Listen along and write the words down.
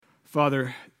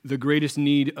Father, the greatest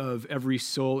need of every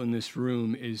soul in this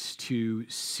room is to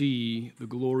see the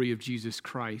glory of Jesus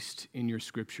Christ in your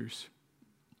scriptures.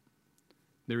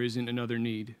 There isn't another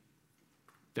need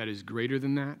that is greater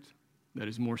than that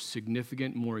is more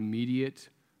significant, more immediate,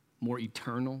 more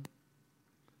eternal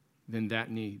than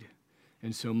that need.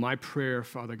 And so my prayer,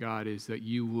 Father God, is that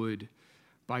you would,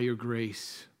 by your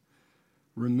grace,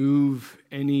 remove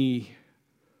any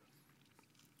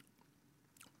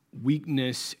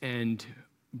weakness and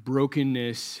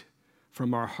brokenness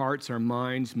from our hearts, our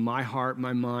minds, my heart,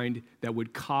 my mind, that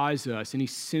would cause us, any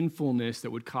sinfulness that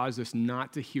would cause us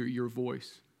not to hear your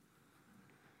voice.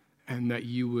 And that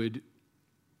you would,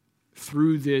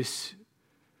 through this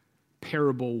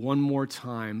parable one more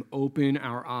time, open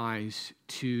our eyes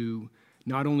to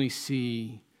not only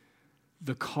see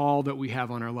the call that we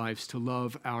have on our lives to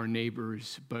love our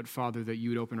neighbors, but Father, that you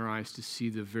would open our eyes to see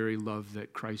the very love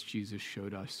that Christ Jesus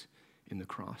showed us in the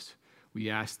cross.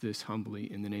 We ask this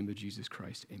humbly in the name of Jesus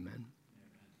Christ. Amen.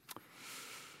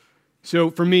 So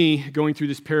for me, going through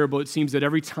this parable, it seems that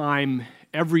every time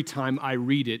I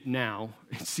read it now,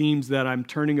 it seems that I'm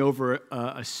turning over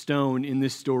a stone in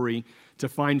this story to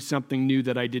find something new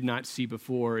that I did not see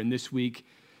before. And this week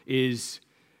is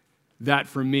that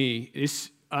for me.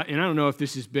 And I don't know if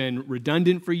this has been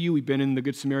redundant for you. We've been in the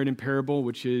Good Samaritan parable,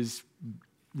 which is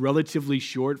relatively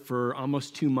short for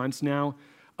almost 2 months now.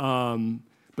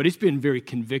 But it's been very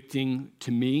convicting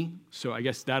to me. So I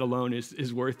guess that alone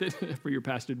is worth it for your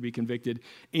pastor to be convicted,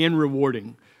 and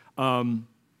rewarding. And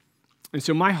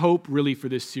so my hope really for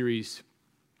this series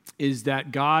is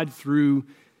that God, through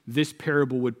this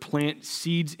parable, would plant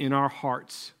seeds in our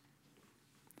hearts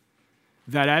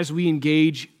that as we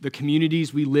engage the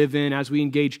communities we live in, as we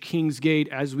engage Kingsgate,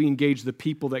 as we engage the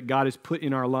people that God has put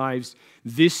in our lives,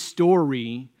 this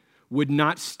story would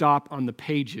not stop on the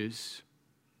pages,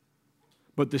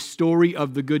 but the story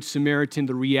of the Good Samaritan,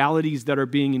 the realities that are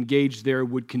being engaged there,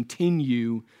 would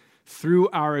continue through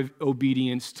our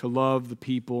obedience to love the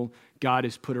people God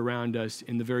has put around us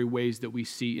in the very ways that we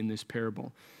see in this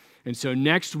parable. And so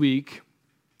next week,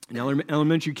 and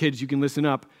elementary kids, you can listen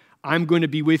up, I'm going to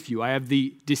be with you. I have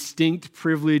the distinct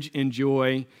privilege and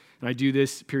joy, and I do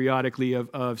this periodically,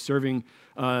 of serving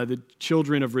the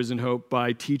children of Risen Hope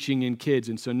by teaching in kids.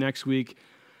 And so next week,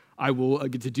 I will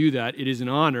get to do that. It is an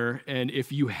honor. And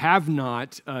if you have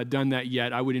not done that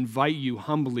yet, I would invite you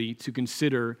humbly to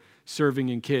consider serving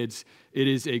in kids. It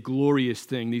is a glorious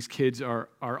thing. These kids are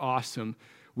awesome.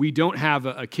 We don't have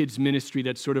a kids ministry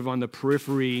that's sort of on the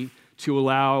periphery to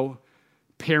allow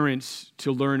parents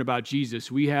to learn about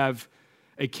Jesus. We have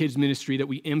a kids ministry that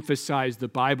we emphasize the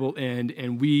Bible in,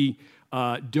 and we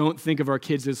don't think of our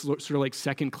kids as sort of like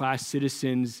second-class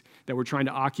citizens that we're trying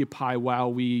to occupy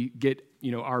while we get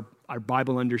our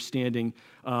Bible understanding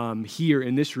here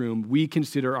in this room. We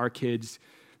consider our kids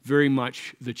very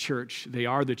much the church. They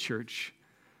are the church.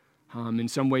 In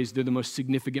some ways, they're the most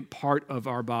significant part of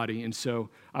our body, and so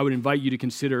I would invite you to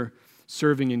consider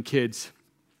serving in kids.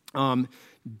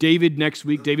 David next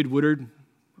week, David Woodard.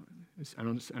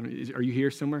 Are you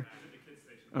here somewhere?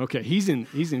 Okay, he's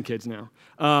in kids now.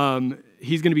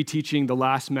 He's going to be teaching the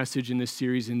last message in this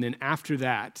series, and then after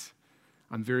that,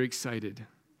 I'm very excited.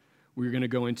 We're going to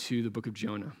go into the book of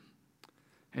Jonah,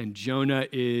 and Jonah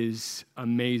is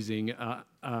amazing.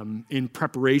 In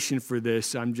preparation for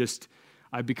this,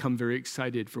 I've become very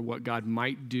excited for what God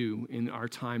might do in our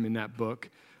time in that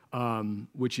book,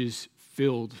 which is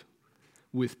filled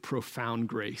with profound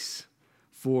grace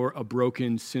for a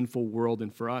broken, sinful world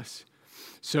and for us.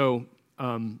 So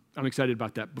I'm excited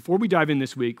about that. Before we dive in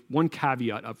this week, one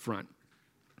caveat up front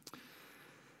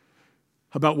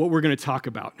about what we're going to talk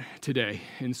about today,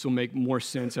 and this will make more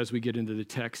sense as we get into the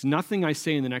text. Nothing I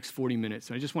say in the next 40 minutes,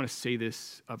 and I just want to say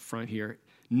this up front here,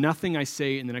 nothing I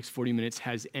say in the next 40 minutes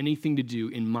has anything to do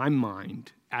in my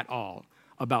mind at all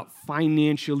about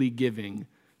financially giving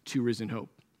to Risen Hope.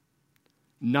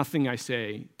 Nothing I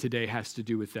say today has to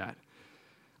do with that.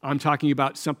 I'm talking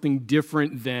about something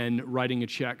different than writing a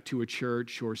check to a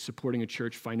church or supporting a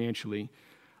church financially.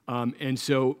 And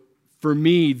so for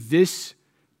me, this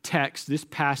text, this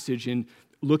passage, and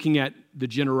looking at the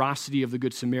generosity of the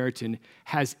Good Samaritan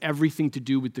has everything to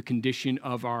do with the condition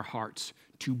of our hearts,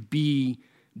 to be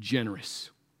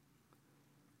generous.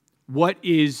 What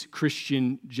is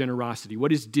Christian generosity?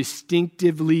 What is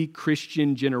distinctively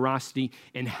Christian generosity,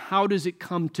 and how does it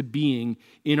come to being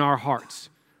in our hearts?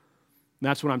 And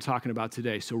that's what I'm talking about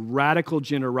today. So radical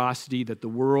generosity that the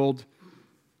world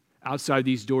outside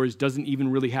these doors doesn't even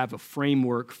really have a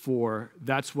framework for.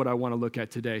 That's what I want to look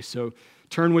at today. So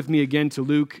turn with me again to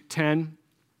Luke 10.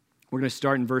 We're going to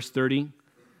start in verse 30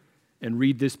 and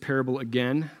read this parable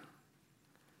again.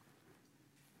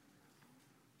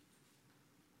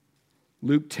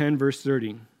 Luke 10, verse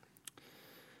 30.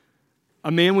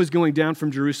 A man was going down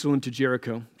from Jerusalem to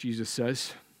Jericho, Jesus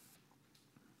says,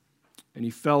 and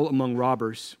he fell among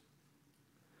robbers,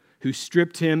 who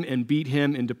stripped him and beat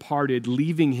him and departed,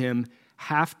 leaving him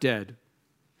half dead.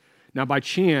 Now, by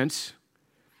chance,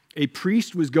 a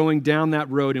priest was going down that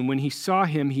road, and when he saw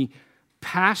him, he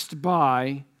passed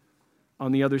by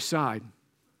on the other side.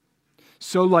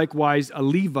 So likewise, a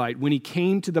Levite, when he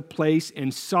came to the place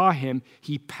and saw him,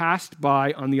 he passed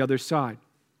by on the other side.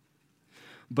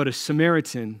 But a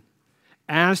Samaritan,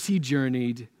 as he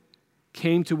journeyed,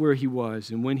 came to where he was,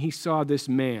 and when he saw this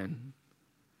man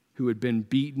who had been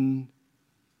beaten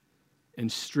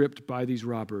and stripped by these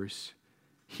robbers,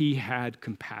 he had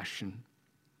compassion.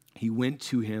 He went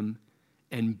to him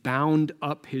and bound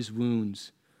up his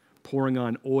wounds, pouring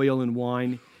on oil and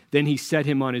wine. Then he set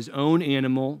him on his own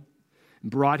animal,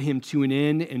 brought him to an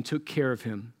inn, and took care of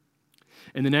him.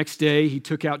 And the next day he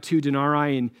took out 2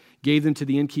 denarii and gave them to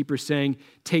the innkeeper, saying,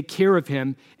 "Take care of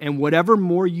him, and whatever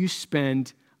more you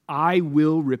spend, I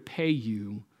will repay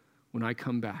you when I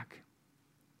come back."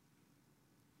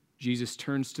 Jesus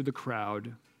turns to the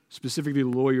crowd, specifically the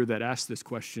lawyer that asked this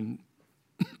question,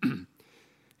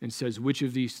 and says, "Which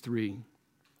of these 3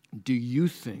 do you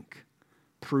think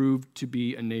proved to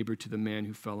be a neighbor to the man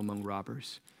who fell among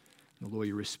robbers?" The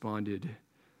lawyer responded,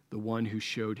 "The one who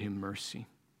showed him mercy."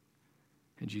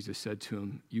 And Jesus said to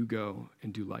him, "You go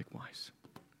and do likewise."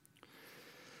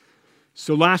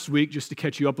 So last week, just to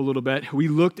catch you up a little bit, we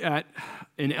looked at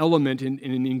an element and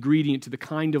an ingredient to the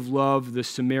kind of love the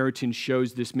Samaritan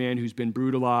shows this man who's been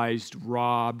brutalized,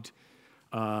 robbed,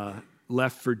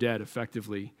 left for dead,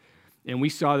 effectively. And we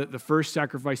saw that the first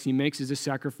sacrifice he makes is a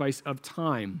sacrifice of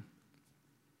time.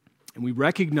 And we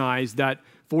recognize that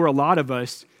for a lot of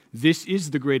us, this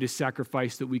is the greatest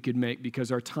sacrifice that we could make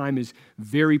because our time is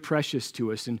very precious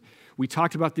to us. And we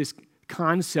talked about this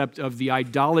concept of the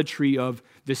idolatry of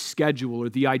the schedule, or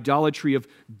the idolatry of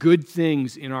good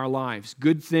things in our lives,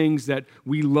 good things that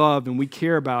we love and we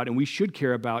care about and we should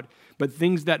care about, but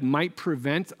things that might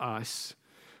prevent us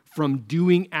from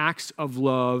doing acts of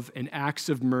love and acts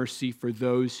of mercy for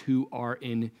those who are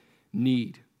in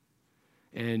need.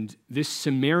 And this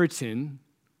Samaritan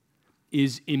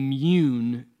is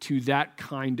immune to that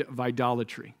kind of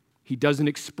idolatry. He doesn't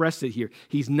express it here.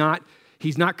 He's not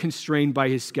constrained by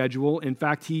his schedule. In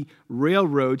fact, he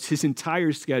railroads his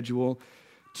entire schedule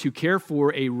to care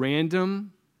for a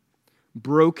random,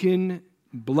 broken,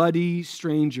 bloody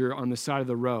stranger on the side of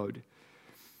the road.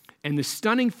 And the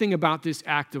stunning thing about this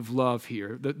act of love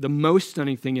here, the most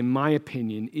stunning thing, in my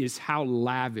opinion, is how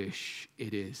lavish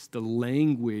it is. The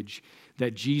language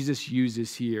that Jesus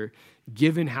uses here,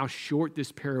 given how short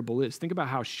this parable is. Think about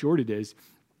how short it is.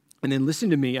 And then listen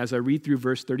to me as I read through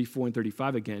verse 34 and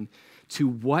 35 again, to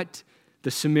what the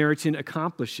Samaritan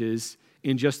accomplishes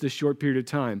in just this short period of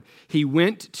time. He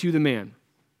went to the man,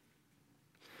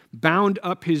 bound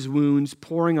up his wounds,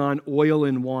 pouring on oil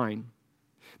and wine.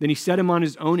 Then he set him on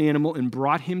his own animal and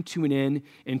brought him to an inn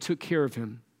and took care of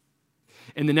him.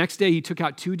 And the next day he took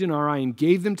out 2 denarii and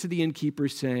gave them to the innkeeper,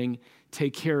 saying,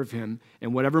 "Take care of him,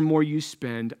 and whatever more you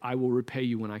spend, I will repay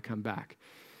you when I come back."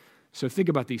 So think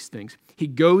about these things. He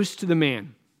goes to the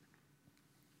man.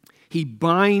 He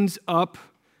binds up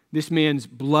this man's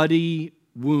bloody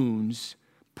wounds,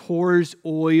 pours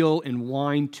oil and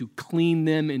wine to clean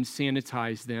them and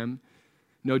sanitize them.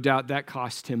 No doubt that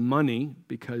cost him money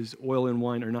because oil and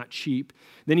wine are not cheap.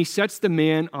 Then he sets the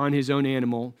man on his own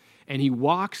animal, and he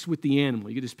walks with the animal.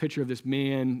 You get this picture of this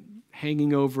man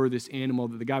hanging over this animal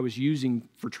that the guy was using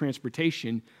for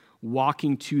transportation,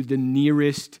 walking to the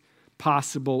nearest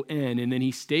possible inn. And then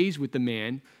he stays with the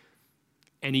man,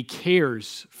 and he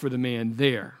cares for the man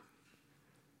there.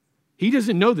 He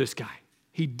doesn't know this guy.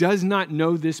 He does not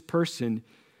know this person.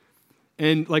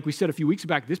 And like we said a few weeks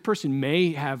back, this person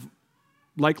may have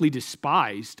likely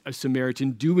despised a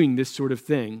Samaritan doing this sort of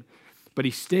thing. But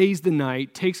he stays the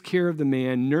night, takes care of the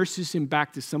man, nurses him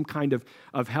back to some kind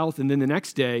of health. And then the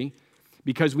next day,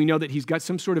 because we know that he's got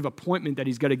some sort of appointment that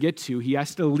he's got to get to, he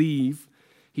has to leave.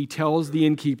 He tells the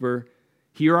innkeeper,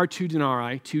 "Here are 2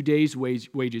 denarii, 2 days'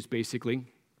 wages basically.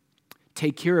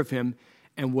 Take care of him,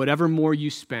 and whatever more you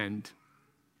spend,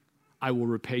 I will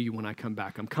repay you when I come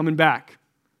back." I'm coming back,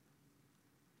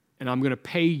 and I'm going to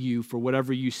pay you for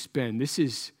whatever you spend. This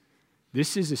is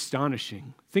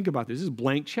astonishing. Think about this. This is a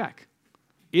blank check.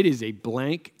 It is a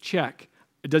blank check.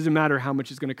 It doesn't matter how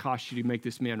much it's going to cost you to make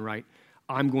this man right.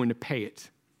 I'm going to pay it.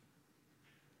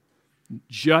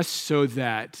 Just so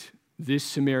that this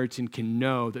Samaritan can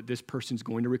know that this person's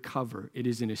going to recover. It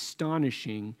is an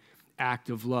astonishing act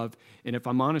of love. And if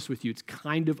I'm honest with you, it's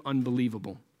kind of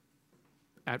unbelievable.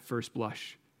 at first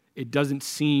blush. It doesn't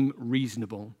seem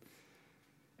reasonable,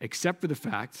 except for the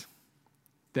fact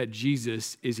that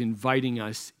Jesus is inviting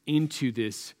us into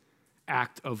this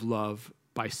act of love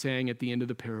by saying at the end of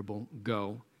the parable,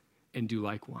 go and do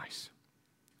likewise.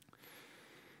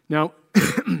 Now,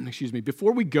 excuse me,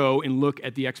 before we go and look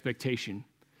at the expectation,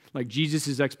 like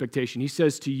Jesus' expectation, he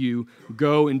says to you,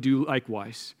 go and do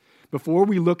likewise. Before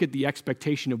we look at the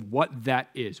expectation of what that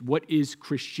is, what is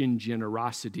Christian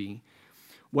generosity,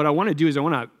 what I want to do is I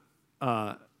want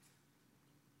to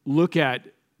look at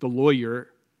the lawyer.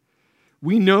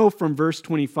 We know from verse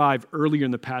 25 earlier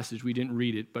in the passage, we didn't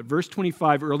read it, but verse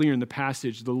 25 earlier in the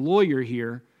passage, the lawyer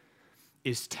here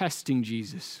is testing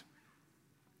Jesus.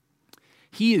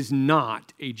 He is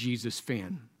not a Jesus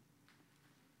fan.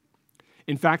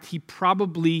 In fact, he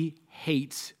probably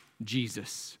hates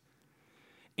Jesus.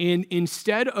 And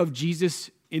instead of Jesus,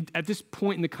 at this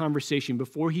point in the conversation,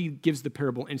 before he gives the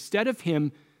parable, instead of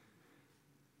him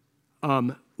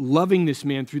loving this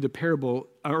man through the parable,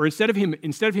 or instead of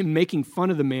him making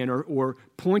fun of the man or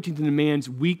pointing to the man's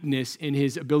weakness in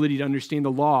his ability to understand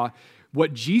the law,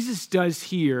 what Jesus does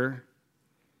here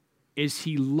is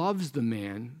he loves the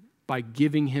man by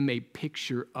giving him a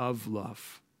picture of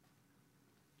love.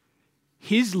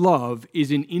 His love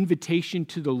is an invitation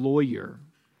to the lawyer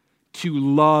to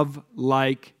love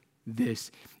like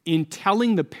this. In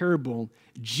telling the parable,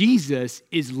 Jesus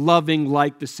is loving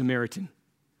like the Samaritan.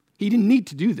 He didn't need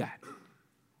to do that.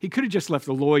 He could have just left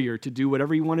the lawyer to do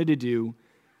whatever he wanted to do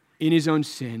in his own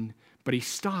sin, but he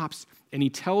stops and he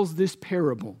tells this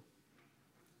parable,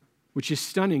 which is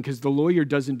stunning because the lawyer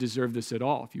doesn't deserve this at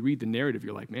all. If you read the narrative,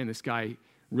 you're like, man, this guy,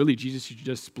 really, Jesus should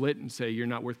just split and say, you're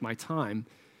not worth my time.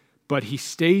 But he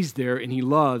stays there and he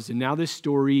loves, and now this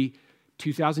story,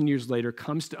 2,000 years later,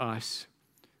 comes to us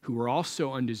who are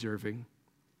also undeserving.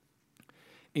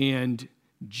 And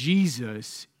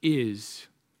Jesus is,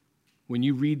 when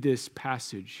you read this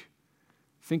passage,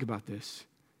 think about this.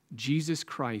 Jesus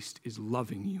Christ is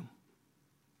loving you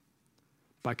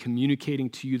by communicating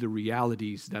to you the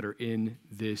realities that are in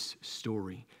this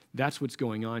story. That's what's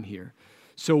going on here.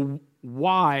 So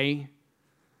why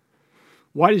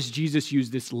does Jesus use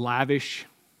this lavish,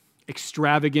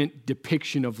 extravagant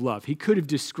depiction of love? He could have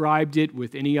described it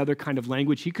with any other kind of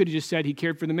language. He could have just said he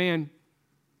cared for the man.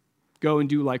 Go and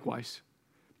do likewise.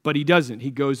 But he doesn't.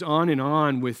 He goes on and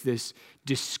on with this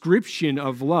description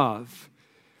of love.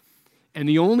 And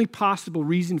the only possible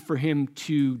reason for him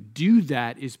to do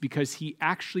that is because he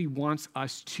actually wants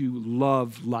us to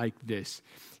love like this.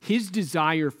 His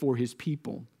desire for his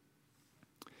people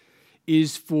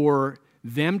is for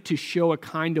them to show a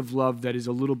kind of love that is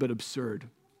a little bit absurd,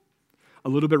 a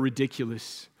little bit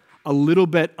ridiculous, a little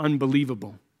bit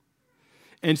unbelievable.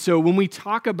 And so when we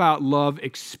talk about love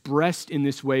expressed in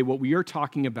this way, what we are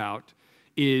talking about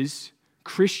is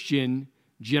Christian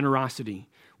generosity.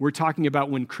 We're talking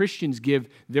about when Christians give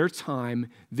their time,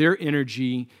 their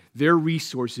energy, their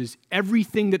resources,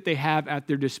 everything that they have at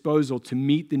their disposal to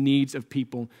meet the needs of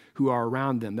people who are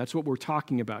around them. That's what we're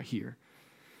talking about here.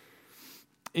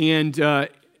 And I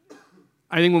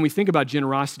think when we think about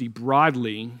generosity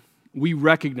broadly, we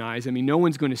recognize, no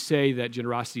one's going to say that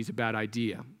generosity is a bad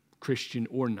idea, Christian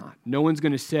or not. No one's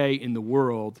going to say in the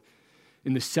world,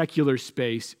 in the secular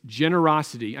space,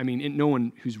 generosity, no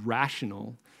one who's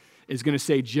rational is going to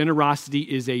say generosity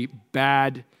is a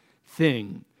bad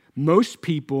thing. Most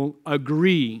people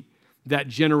agree that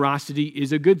generosity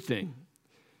is a good thing.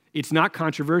 It's not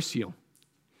controversial.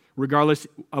 Regardless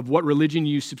of what religion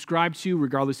you subscribe to,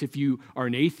 regardless if you are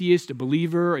an atheist, a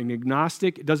believer, an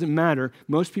agnostic, it doesn't matter.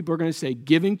 Most people are going to say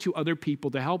giving to other people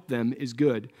to help them is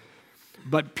good.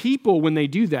 But people, when they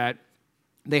do that,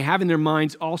 they have in their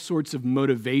minds all sorts of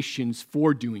motivations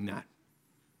for doing that.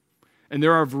 And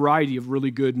there are a variety of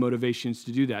really good motivations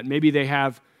to do that. Maybe they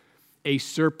have a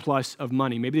surplus of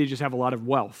money. Maybe they just have a lot of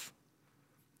wealth.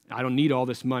 I don't need all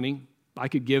this money. I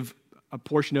could give a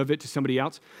portion of it to somebody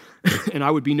else, and I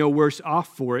would be no worse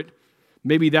off for it.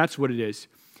 Maybe that's what it is.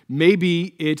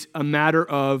 Maybe it's a matter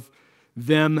of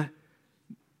them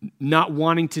not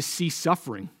wanting to see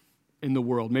suffering in the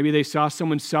world. Maybe they saw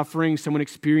someone suffering, someone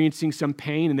experiencing some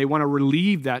pain, and they want to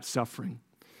relieve that suffering.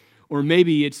 Or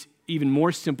maybe it's even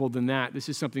more simple than that. This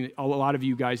is something that a lot of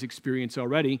you guys experience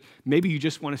already. Maybe you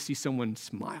just want to see someone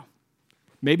smile.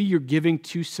 Maybe you're giving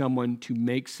to someone to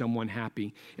make someone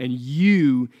happy, and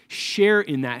you share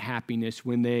in that happiness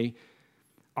when they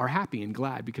are happy and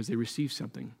glad because they receive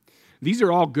something. These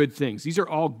are all good things. These are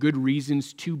all good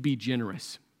reasons to be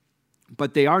generous,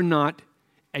 but they are not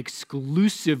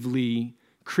exclusively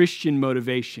Christian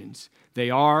motivations. They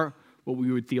are what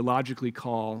we would theologically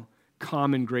call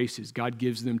common graces. God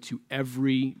gives them to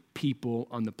every people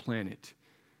on the planet.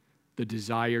 The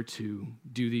desire to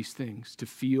do these things, to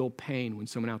feel pain when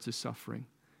someone else is suffering.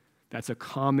 That's a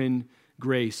common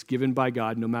grace given by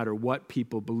God no matter what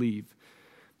people believe.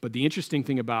 But the interesting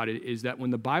thing about it is that when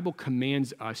the Bible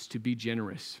commands us to be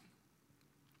generous,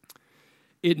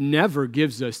 it never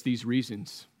gives us these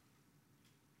reasons.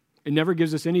 It never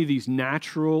gives us any of these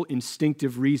natural,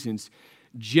 instinctive reasons.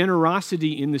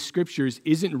 Generosity in the Scriptures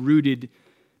isn't rooted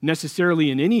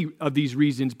necessarily in any of these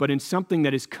reasons, but in something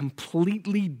that is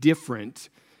completely different.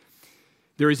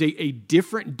 There is a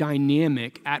different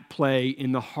dynamic at play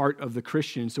in the heart of the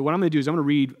Christian. So what I'm going to do is I'm going to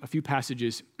read a few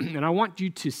passages, and I want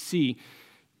you to see,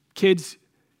 kids,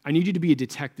 I need you to be a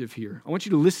detective here. I want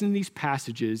you to listen to these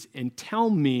passages and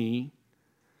tell me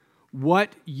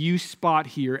what you spot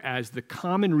here as the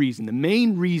common reason, the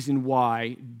main reason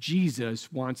why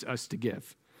Jesus wants us to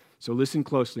give. So listen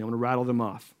closely. I'm going to rattle them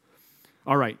off.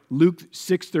 All right, Luke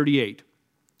 6:38.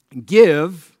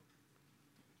 Give,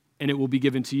 and it will be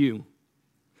given to you.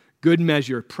 Good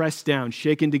measure, pressed down,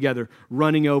 shaken together,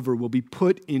 running over, will be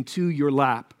put into your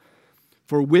lap.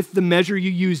 For with the measure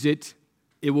you use it,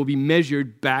 it will be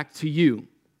measured back to you.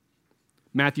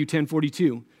 Matthew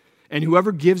 10:42. And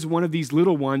whoever gives one of these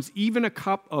little ones even a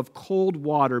cup of cold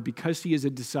water because he is a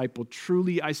disciple,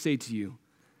 truly I say to you,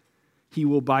 he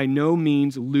will by no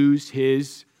means lose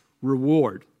his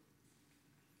reward.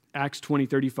 Acts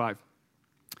 20:35.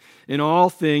 In all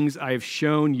things I have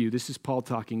shown you, this is Paul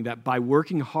talking, that by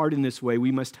working hard in this way,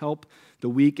 we must help the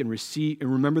weak and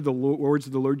remember the words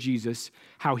of the Lord Jesus,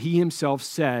 how he himself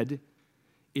said,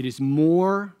 it is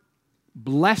more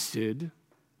blessed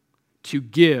to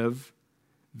give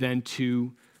than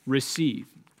to receive.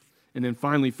 And then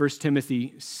finally, 1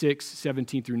 Timothy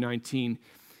 6:17 through 19,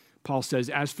 Paul says,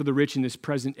 as for the rich in this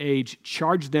present age,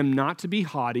 charge them not to be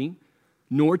haughty,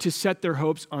 nor to set their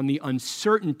hopes on the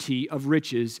uncertainty of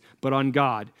riches, but on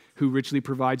God, who richly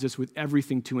provides us with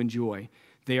everything to enjoy.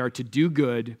 They are to do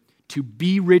good, to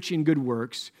be rich in good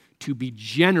works, to be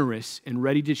generous and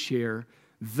ready to share,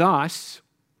 thus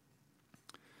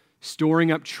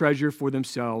storing up treasure for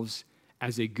themselves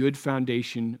as a good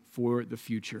foundation for the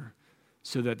future,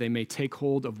 so that they may take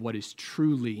hold of what is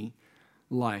truly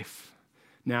life.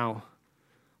 Now,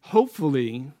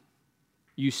 hopefully,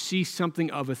 you see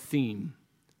something of a theme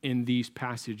in these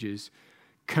passages.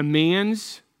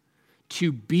 Commands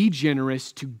to be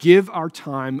generous, to give our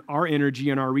time, our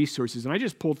energy, and our resources. And I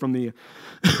just pulled from the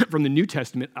from the New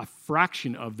Testament a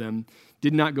fraction of them.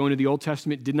 Did not go into the Old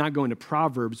Testament, did not go into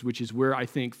Proverbs, which is where I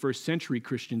think first century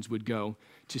Christians would go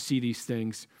to see these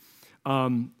things.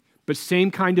 But same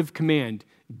kind of command,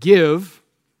 give,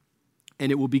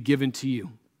 and it will be given to you.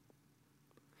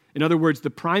 In other words, the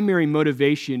primary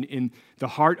motivation in the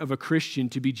heart of a Christian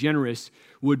to be generous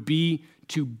would be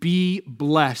to be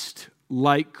blessed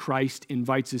like Christ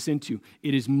invites us into.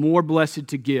 It is more blessed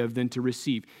to give than to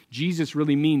receive. Jesus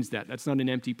really means that. That's not an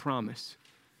empty promise.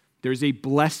 There's a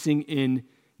blessing in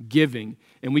giving.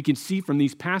 And we can see from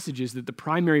these passages that the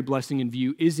primary blessing in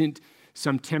view isn't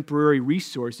some temporary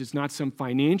resource. It's not some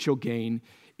financial gain.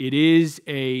 It is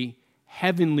a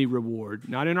heavenly reward,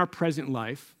 not in our present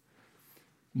life,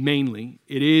 mainly.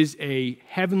 It is a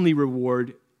heavenly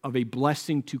reward of a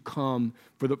blessing to come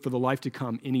for the life to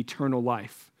come in eternal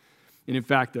life. And in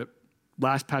fact, the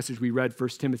last passage we read, 1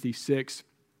 Timothy 6,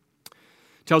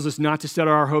 tells us not to set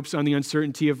our hopes on the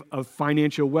uncertainty of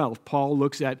financial wealth. Paul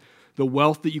looks at the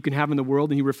wealth that you can have in the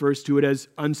world, and he refers to it as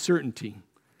uncertainty.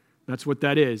 That's what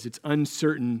that is. It's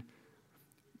uncertain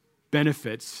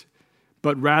benefits,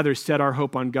 but rather set our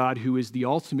hope on God, who is the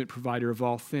ultimate provider of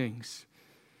all things.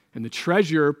 And the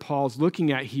treasure Paul's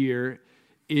looking at here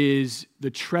is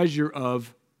the treasure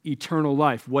of eternal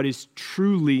life, what is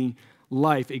truly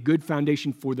life, a good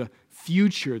foundation for the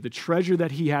future. The treasure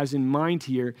that he has in mind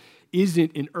here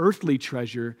isn't an earthly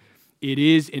treasure, it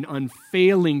is an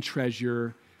unfailing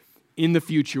treasure in the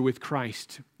future with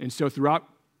Christ. And so throughout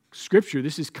Scripture,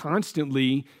 this is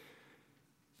constantly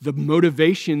the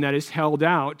motivation that is held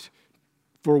out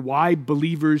for why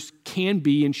believers can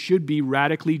be and should be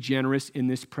radically generous in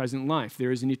this present life.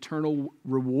 There is an eternal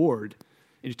reward,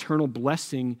 an eternal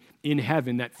blessing in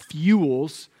heaven that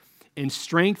fuels and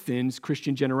strengthens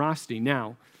Christian generosity.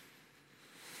 Now,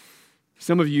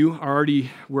 some of you are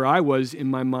already where I was in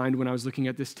my mind when I was looking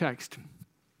at this text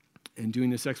and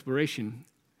doing this exploration.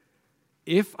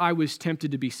 If I was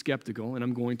tempted to be skeptical, and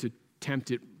I'm going to tempt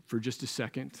it for just a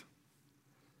second,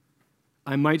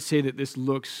 I might say that this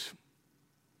looks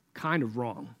kind of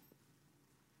wrong.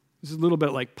 This is a little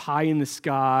bit like pie in the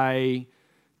sky,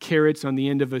 carrots on the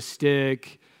end of a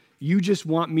stick, You just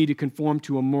want me to conform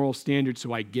to a moral standard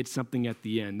so I get something at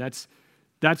the end.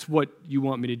 That's what you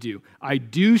want me to do. I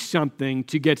do something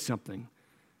to get something.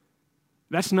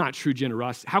 That's not true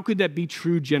generosity. How could that be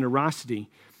true generosity?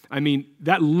 I mean,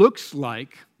 that looks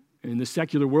like, and the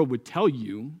secular world would tell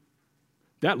you,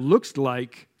 that looks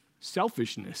like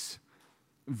selfishness,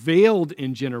 veiled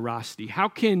in generosity. How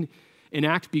can an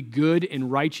act be good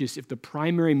and righteous if the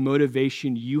primary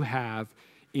motivation you have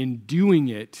in doing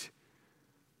it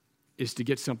is to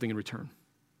get something in return?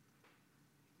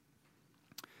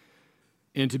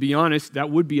 And to be honest, that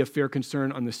would be a fair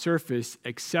concern on the surface,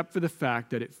 except for the fact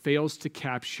that it fails to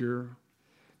capture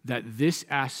that this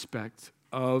aspect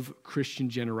of Christian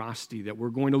generosity that we're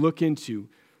going to look into,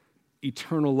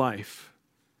 eternal life,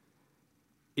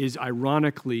 is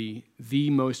ironically the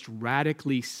most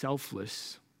radically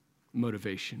selfless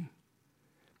motivation.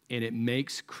 And it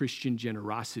makes Christian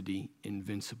generosity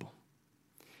invincible.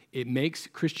 It makes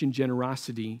Christian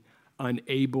generosity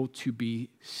unable to be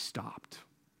stopped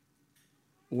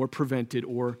or prevented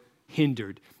or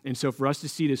hindered. And so for us to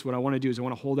see this, what I want to do is I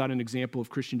want to hold out an example of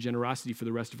Christian generosity for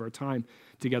the rest of our time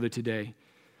together today.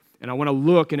 And I want to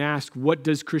look and ask, what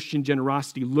does Christian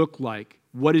generosity look like?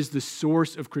 What is the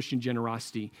source of Christian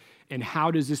generosity? And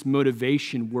how does this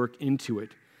motivation work into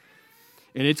it?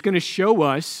 And it's going to show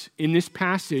us in this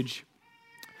passage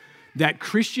that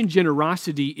Christian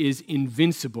generosity is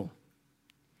invincible.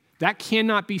 That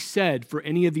cannot be said for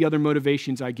any of the other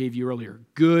motivations I gave you earlier.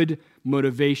 Good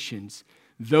motivations.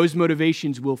 Those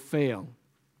motivations will fail.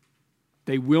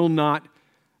 They will not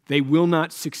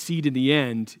succeed in the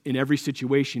end in every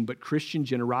situation, but Christian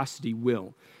generosity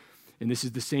will. And this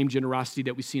is the same generosity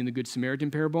that we see in the Good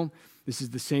Samaritan parable. This is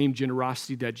the same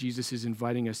generosity that Jesus is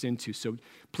inviting us into. So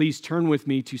please turn with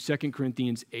me to 2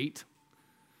 Corinthians 8,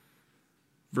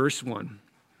 verse 1.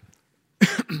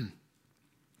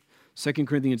 2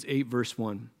 Corinthians 8, verse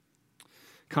 1.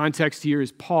 Context here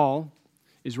is Paul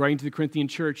is writing to the Corinthian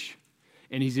church,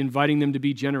 and he's inviting them to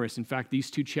be generous. In fact,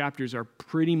 these two chapters are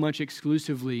pretty much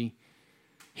exclusively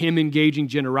him engaging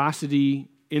generosity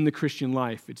in the Christian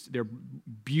life. They're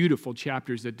beautiful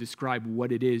chapters that describe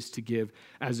what it is to give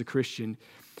as a Christian.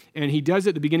 And he does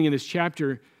at the beginning of this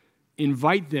chapter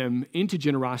invite them into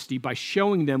generosity by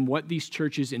showing them what these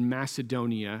churches in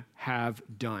Macedonia have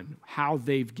done, how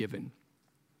they've given.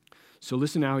 So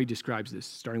listen to how he describes this,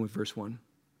 starting with verse 1.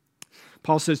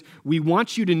 Paul says, "We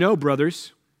want you to know,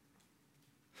 brothers,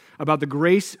 about the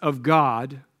grace of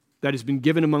God that has been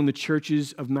given among the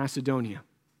churches of Macedonia.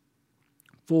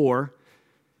 For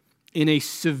in a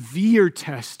severe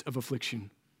test of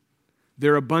affliction,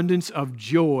 their abundance of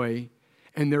joy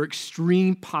and their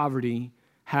extreme poverty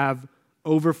have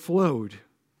overflowed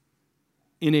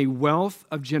in a wealth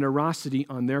of generosity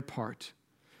on their part.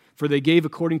 For they gave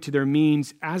according to their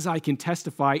means, as I can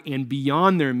testify, and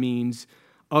beyond their means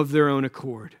of their own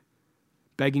accord,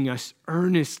 begging us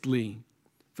earnestly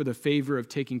for the favor of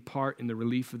taking part in the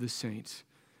relief of the saints.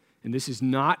 And this is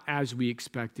not as we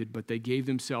expected, but they gave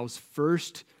themselves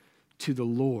first to the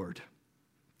Lord,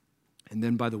 and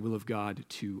then by the will of God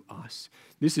to us."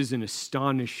 This is an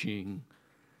astonishing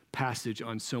passage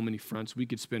on so many fronts. We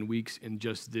could spend weeks in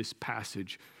just this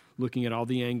passage looking at all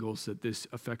the angles that this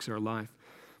affects our life.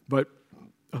 But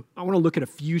I want to look at a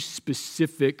few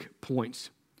specific points.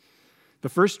 The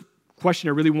first question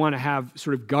I really want to have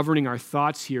sort of governing our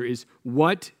thoughts here is,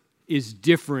 what is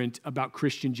different about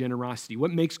Christian generosity?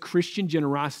 What makes Christian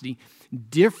generosity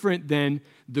different than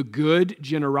the good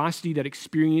generosity that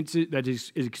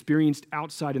is experienced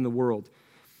outside in the world?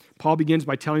 Paul begins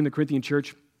by telling the Corinthian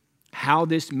church how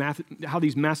these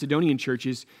Macedonian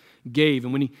churches gave.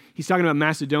 And when he's talking about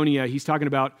Macedonia, he's talking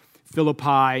about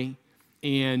Philippi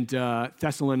and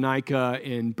Thessalonica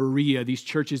and Berea, these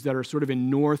churches that are sort of in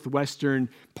northwestern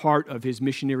part of his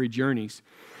missionary journeys.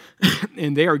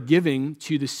 And they are giving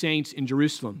to the saints in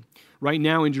Jerusalem. Right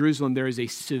now in Jerusalem, there is a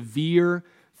severe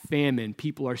famine.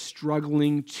 People are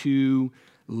struggling to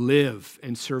live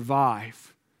and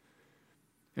survive.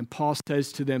 And Paul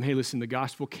says to them, hey, listen, the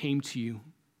gospel came to you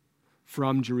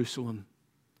from Jerusalem.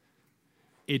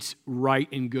 It's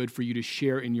right and good for you to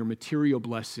share in your material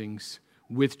blessings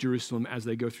with Jerusalem as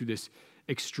they go through this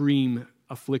extreme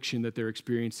affliction that they're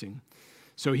experiencing.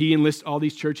 So he enlists all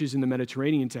these churches in the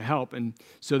Mediterranean to help. And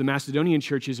so the Macedonian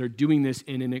churches are doing this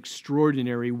in an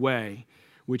extraordinary way,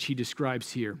 which he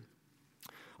describes here.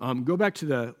 Go back to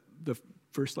the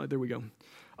first slide. There we go.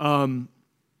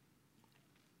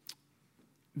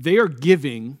 They are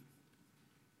giving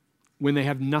when they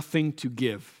have nothing to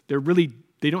give. They're really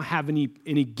They don't have any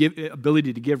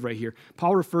ability to give right here.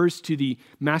 Paul refers to the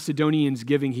Macedonians'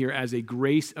 giving here as a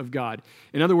grace of God.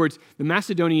 In other words, the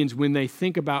Macedonians, when they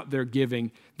think about their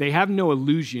giving, they have no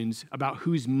illusions about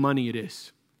whose money it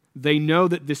is. They know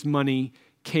that this money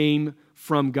came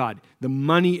from God. The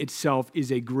money itself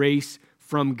is a grace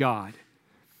from God.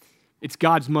 It's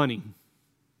God's money.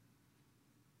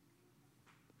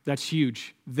 That's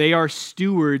huge. They are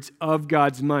stewards of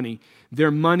God's money. Their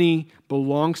money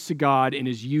belongs to God and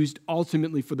is used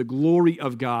ultimately for the glory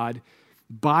of God,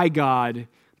 by God.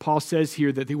 Paul says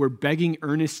here that they were begging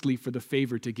earnestly for the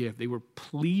favor to give. They were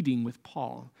pleading with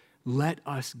Paul, let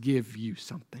us give you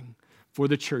something for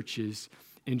the churches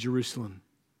in Jerusalem.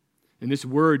 And this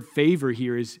word favor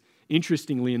here is,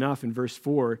 interestingly enough, in verse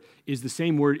 4, is the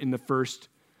same word in the first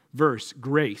verse,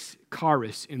 grace,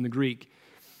 charis in the Greek.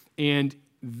 And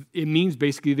it means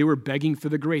basically they were begging for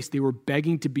the grace. They were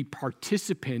begging to be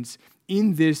participants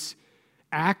in this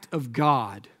act of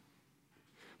God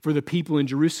for the people in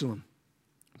Jerusalem,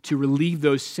 to relieve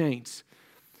those saints.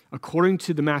 According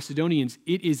to the Macedonians,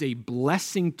 it is a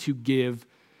blessing to give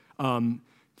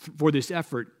for this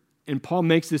effort. And Paul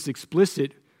makes this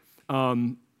explicit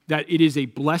that it is a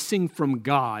blessing from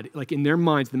God. Like in their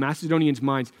minds, the Macedonians'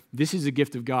 minds, this is a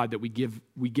gift of God that we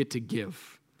get to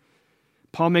give.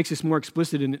 Paul makes this more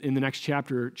explicit in the next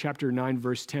chapter, chapter 9,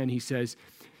 verse 10. He says,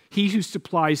 he who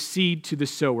supplies seed to the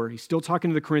sower, he's still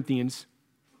talking to the Corinthians,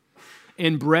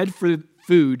 and bread for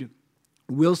food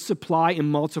will supply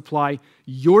and multiply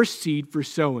your seed for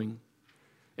sowing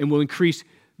and will increase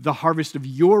the harvest of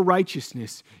your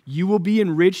righteousness. You will be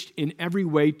enriched in every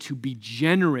way to be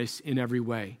generous in every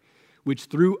way, which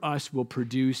through us will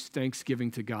produce thanksgiving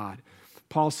to God.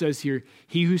 Paul says here,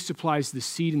 he who supplies the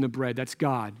seed and the bread, that's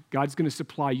God. God's going to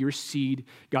supply your seed.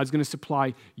 God's going to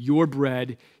supply your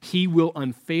bread. He will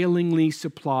unfailingly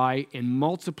supply and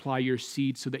multiply your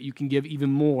seed so that you can give even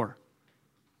more.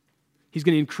 He's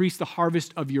going to increase the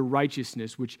harvest of your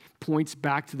righteousness, which points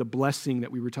back to the blessing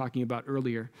that we were talking about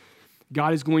earlier.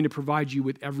 God is going to provide you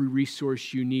with every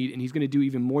resource you need, and he's going to do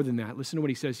even more than that. Listen to what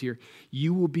he says here.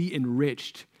 You will be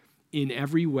enriched in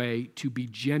every way to be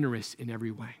generous in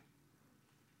every way.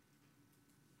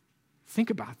 Think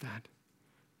about that.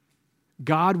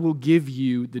 God will give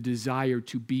you the desire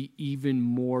to be even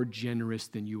more generous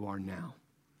than you are now.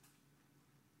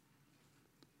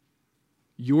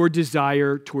 Your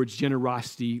desire towards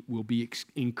generosity will be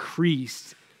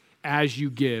increased as you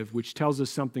give, which tells us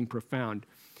something profound.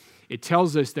 It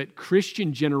tells us that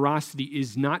Christian generosity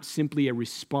is not simply a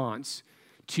response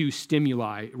to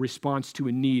stimuli, a response to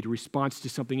a need, a response to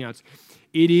something else.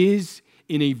 It is,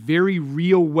 in a very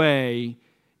real way,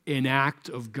 an act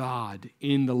of God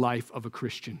in the life of a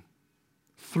Christian,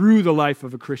 through the life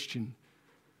of a Christian.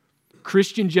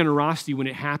 Christian generosity, when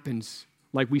it happens,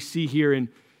 like we see here in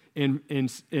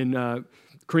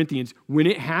Corinthians, when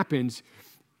it happens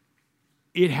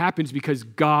because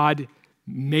God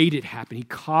made it happen. He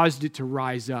caused it to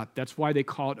rise up. That's why they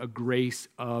call it a grace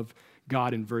of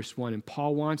God in verse 1. And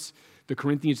Paul wants the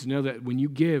Corinthians to know that when you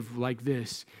give like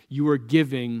this, you are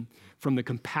giving from the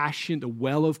compassion, the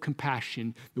well of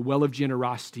compassion, the well of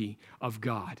generosity of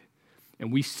God.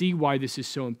 And we see why this is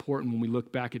so important when we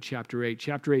look back at chapter 8.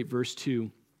 Chapter 8, verse 2.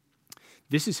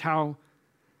 This is how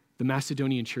the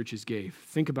Macedonian churches gave.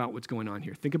 Think about what's going on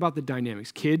here. Think about the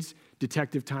dynamics. Kids,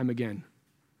 detective time again.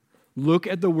 Look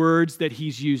at the words that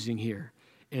he's using here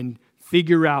and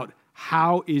figure out,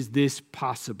 how is this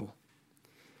possible?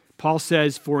 Paul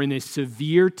says, for in a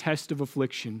severe test of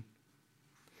affliction,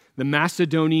 the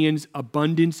Macedonians'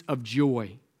 abundance of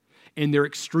joy and their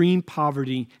extreme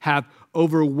poverty have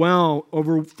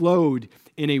overflowed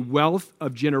in a wealth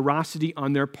of generosity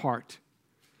on their part.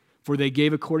 For they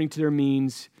gave according to their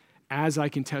means, as I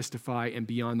can testify, and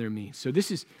beyond their means. So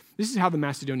this is how the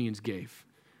Macedonians gave.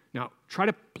 Now, try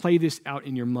to play this out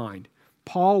in your mind.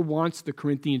 Paul wants the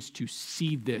Corinthians to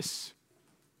see this.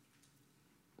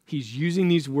 He's using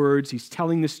these words, he's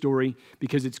telling this story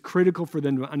because it's critical for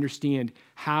them to understand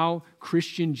how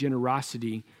Christian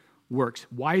generosity works.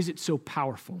 Why is it so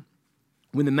powerful?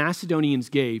 When the Macedonians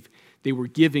gave, they were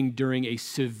giving during a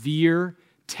severe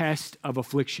test of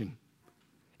affliction.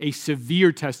 A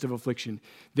severe test of affliction.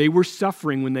 They were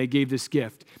suffering when they gave this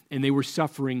gift, and they were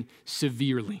suffering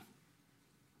severely.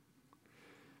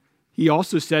 He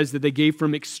also says that they gave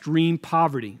from extreme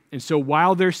poverty. And so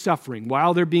while they're suffering,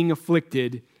 while they're being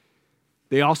afflicted,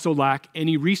 they also lack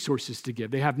any resources to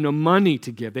give. They have no money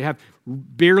to give. They have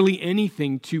barely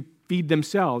anything to feed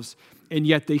themselves. And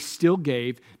yet they still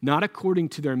gave, not according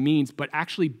to their means, but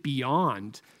actually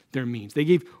beyond their means. They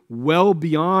gave well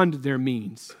beyond their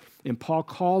means. And Paul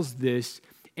calls this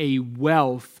a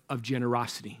wealth of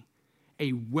generosity.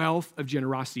 A wealth of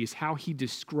generosity is how he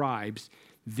describes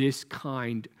this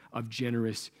kind of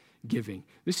generous giving.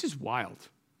 This is wild.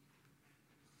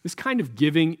 This kind of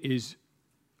giving is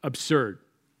absurd.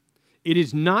 It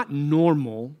is not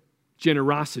normal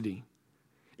generosity.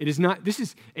 This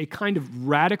is a kind of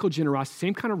radical generosity,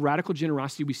 same kind of radical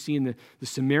generosity we see in the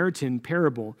Samaritan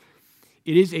parable.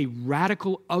 It is a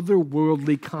radical,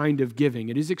 otherworldly kind of giving.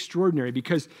 It is extraordinary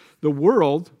because the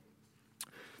world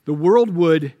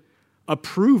would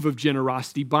approve of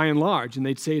generosity by and large, and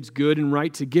they'd say it's good and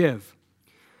right to give.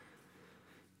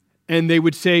 And they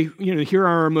would say, here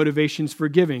are our motivations for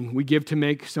giving. We give to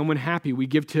make someone happy. We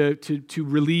give to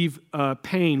relieve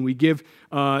pain. We give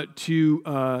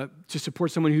to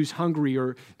support someone who's hungry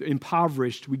or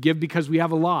impoverished. We give because we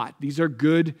have a lot. These are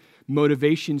good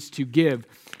motivations to give.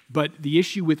 But the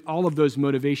issue with all of those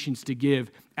motivations to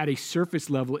give at a surface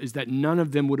level is that none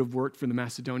of them would have worked for the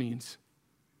Macedonians.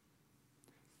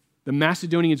 The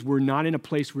Macedonians were not in a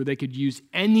place where they could use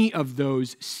any of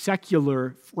those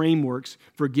secular frameworks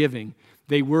for giving.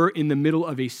 They were in the middle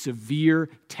of a severe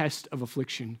test of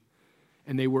affliction,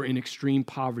 and they were in extreme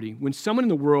poverty. When someone in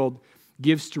the world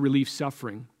gives to relieve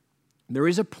suffering, there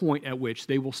is a point at which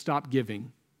they will stop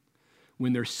giving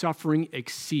when their suffering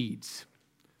exceeds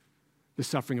the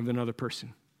suffering of another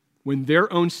person. When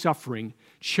their own suffering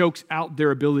chokes out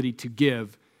their ability to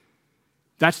give.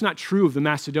 That's not true of the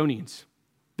Macedonians.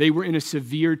 They were in a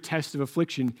severe test of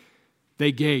affliction.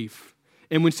 They gave.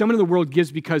 And when someone in the world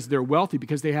gives because they're wealthy,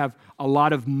 because they have a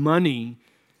lot of money,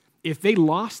 if they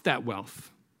lost that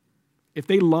wealth, if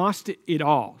they lost it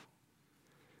all,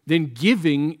 then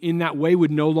giving in that way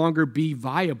would no longer be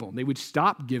viable. They would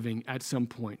stop giving at some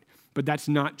point. But that's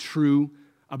not true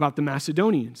about the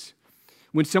Macedonians.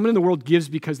 When someone in the world gives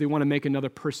because they want to make another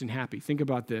person happy, think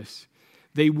about this.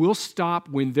 They will stop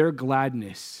when their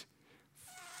gladness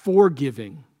for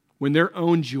giving, when their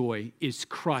own joy is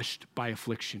crushed by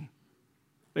affliction.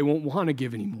 They won't want to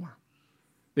give anymore.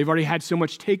 They've already had so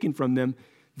much taken from them,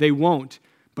 they won't.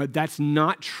 But that's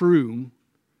not true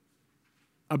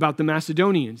about the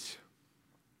Macedonians.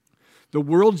 The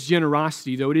world's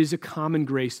generosity, though it is a common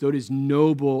grace, though it is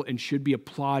noble and should be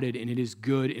applauded, and it is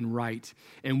good and right,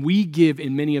 and we give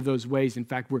in many of those ways. In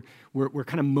fact, we're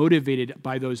kind of motivated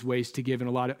by those ways to give in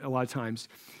a lot of times.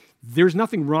 There's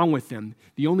nothing wrong with them.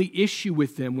 The only issue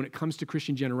with them when it comes to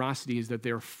Christian generosity is that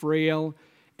they're frail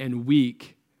and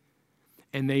weak,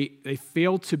 and they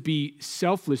fail to be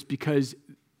selfless because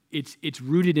it's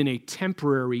rooted in a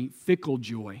temporary, fickle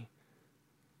joy.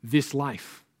 This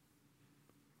life.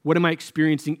 What am I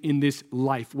experiencing in this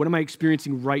life? What am I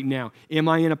experiencing right now? Am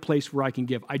I in a place where I can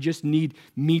give? I just need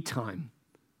me time.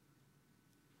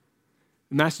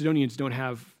 The Macedonians don't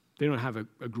have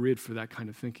a grid for that kind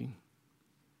of thinking.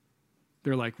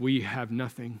 They're like, we have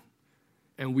nothing,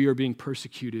 and we are being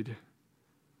persecuted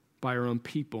by our own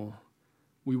people.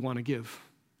 We want to give.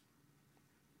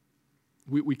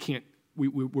 We can't.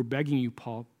 We're begging you,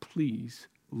 Paul, please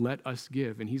let us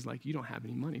give. And he's like, you don't have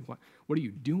any money. What are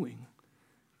you doing?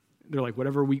 They're like,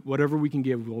 whatever we can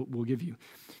give, we'll give you.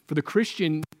 For the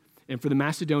Christian and for the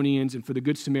Macedonians and for the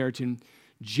Good Samaritan,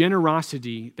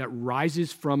 generosity that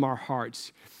rises from our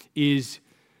hearts is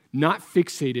not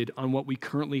fixated on what we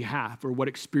currently have or what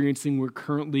experiencing we're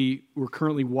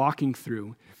currently walking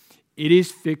through. It is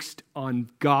fixed on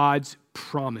God's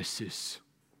promises,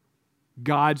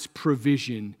 God's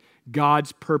provision,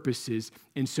 God's purposes.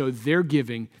 And so their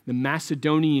giving, the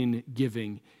Macedonian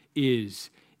giving, is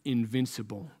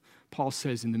invincible. Paul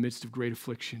says in the midst of great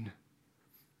affliction,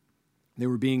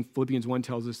 Philippians 1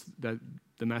 tells us that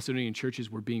the Macedonian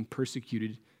churches were being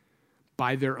persecuted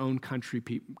by their own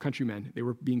countrymen. They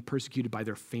were being persecuted by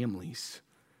their families.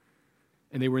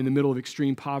 And they were in the middle of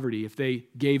extreme poverty. If they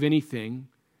gave anything,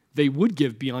 they would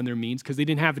give beyond their means because they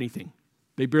didn't have anything.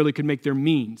 They barely could make their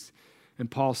means. And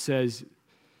Paul says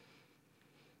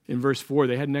in verse 4,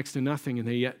 they had next to nothing, and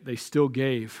yet they still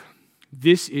gave.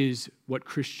 This is what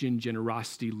Christian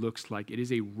generosity looks like. It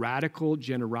is a radical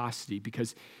generosity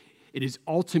because it is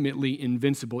ultimately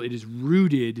invincible. It is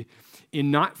rooted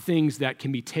in not things that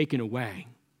can be taken away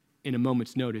in a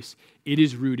moment's notice. It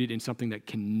is rooted in something that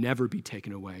can never be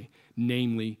taken away,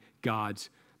 namely God's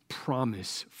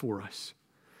promise for us.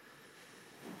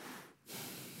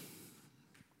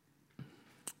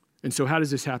 And so how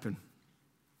does this happen?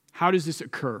 How does this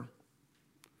occur?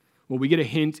 Well, we get a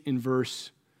hint in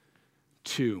verse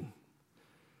 2.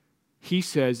 He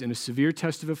says, in a severe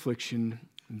test of affliction,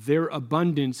 their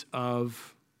abundance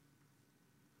of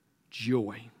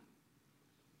joy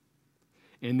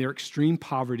and their extreme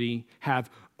poverty have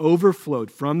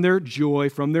overflowed from their joy,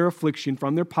 from their affliction,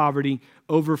 from their poverty,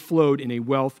 overflowed in a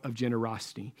wealth of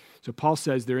generosity. So Paul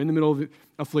says they're in the middle of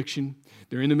affliction.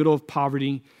 They're in the middle of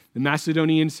poverty. The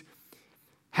Macedonians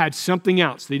had something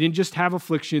else. They didn't just have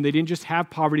affliction. They didn't just have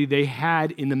poverty. They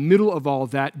had, in the middle of all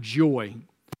that, joy,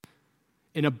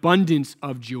 an abundance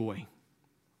of joy.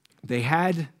 They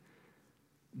had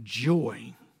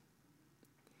joy.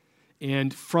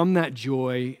 And from that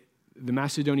joy, the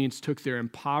Macedonians took their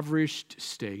impoverished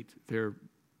state, their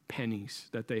pennies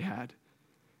that they had,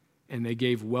 and they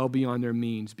gave well beyond their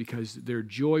means because their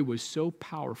joy was so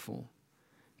powerful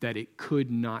that it could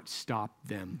not stop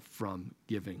them from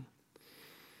giving.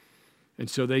 And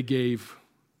so they gave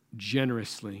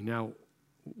generously. Now,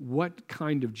 what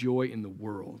kind of joy in the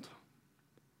world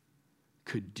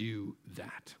could do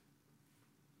that?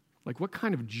 Like, what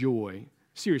kind of joy?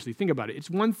 Seriously, think about it. It's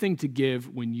one thing to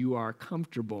give when you are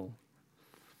comfortable.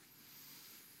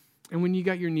 And when you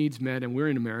got your needs met, and we're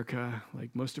in America,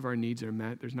 like most of our needs are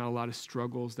met. There's not a lot of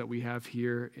struggles that we have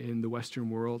here in the Western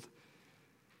world.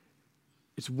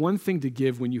 It's one thing to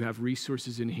give when you have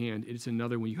resources in hand. It's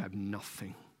another when you have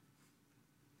nothing.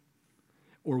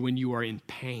 Or when you are in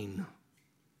pain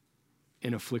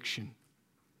and affliction.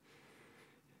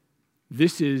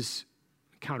 This is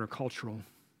countercultural.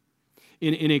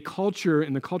 In a culture,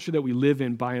 in the culture that we live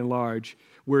in by and large,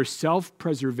 where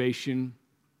self-preservation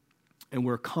and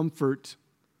where comfort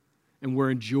and we're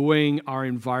enjoying our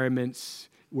environments,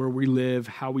 where we live,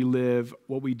 how we live,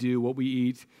 what we do, what we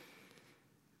eat,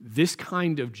 this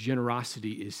kind of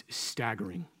generosity is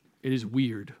staggering. It is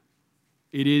weird.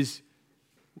 It is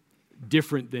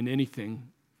different than anything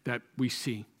that we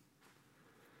see.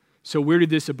 So where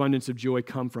did this abundance of joy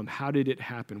come from? How did it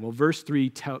happen? Well, verse 3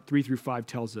 through 5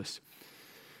 tells us.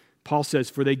 Paul says,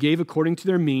 "For they gave according to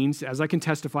their means, as I can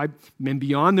testify, and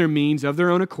beyond their means of their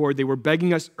own accord, they were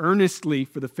begging us earnestly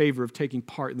for the favor of taking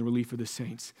part in the relief of the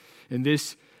saints. And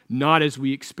this not as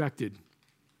we expected.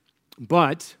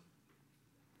 But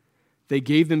they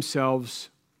gave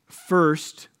themselves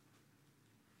first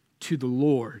to the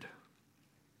Lord,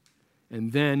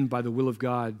 and then by the will of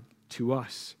God to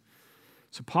us."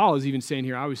 So Paul is even saying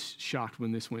here, I was shocked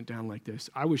when this went down like this.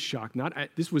 I was shocked.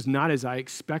 This was not as I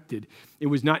expected. It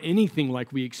was not anything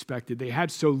like we expected. They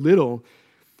had so little,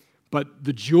 but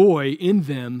the joy in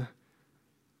them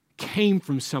came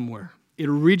from somewhere. It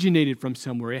originated from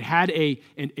somewhere. It had a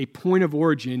point of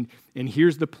origin, and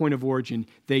here's the point of origin.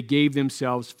 They gave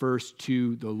themselves first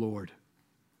to the Lord.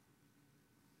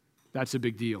 That's a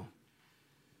big deal.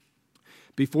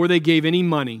 Before they gave any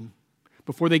money,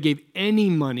 before they gave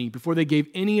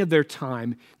any of their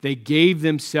time, they gave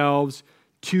themselves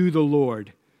to the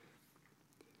Lord.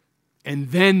 And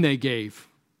then they gave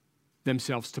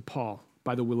themselves to Paul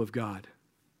by the will of God.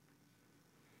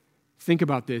 Think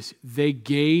about this. They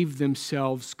gave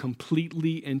themselves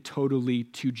completely and totally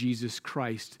to Jesus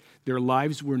Christ. Their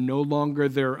lives were no longer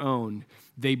their own.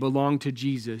 They belonged to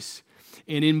Jesus.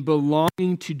 And in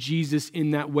belonging to Jesus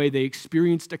in that way, they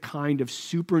experienced a kind of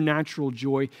supernatural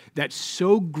joy that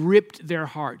so gripped their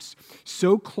hearts,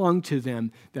 so clung to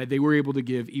them, that they were able to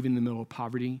give even in the middle of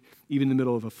poverty, even in the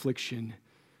middle of affliction.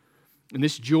 And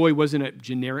this joy wasn't a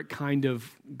generic kind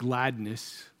of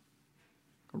gladness,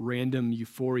 a random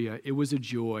euphoria. It was a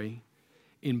joy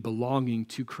in belonging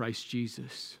to Christ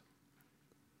Jesus.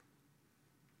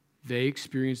 They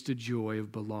experienced a joy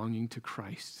of belonging to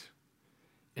Christ.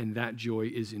 And that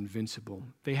joy is invincible.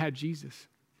 They had Jesus.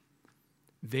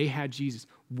 They had Jesus.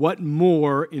 What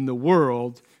more in the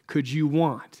world could you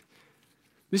want?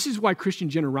 This is why Christian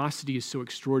generosity is so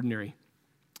extraordinary.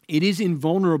 It is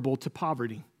invulnerable to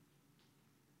poverty.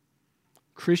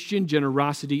 Christian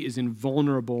generosity is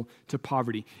invulnerable to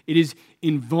poverty. It is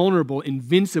invulnerable,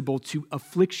 invincible to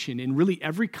affliction and really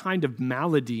every kind of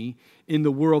malady in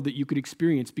the world that you could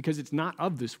experience because it's not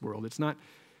of this world. It's not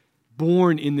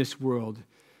born in this world.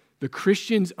 The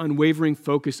Christian's unwavering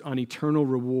focus on eternal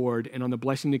reward and on the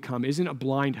blessing to come isn't a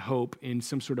blind hope in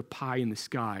some sort of pie in the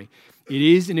sky. It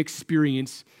is an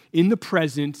experience in the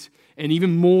present and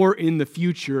even more in the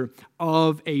future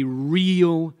of a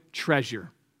real treasure.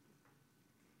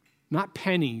 Not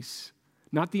pennies,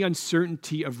 not the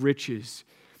uncertainty of riches.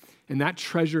 And that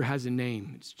treasure has a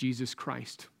name. It's Jesus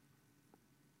Christ.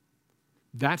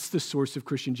 That's the source of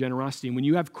Christian generosity. And when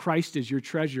you have Christ as your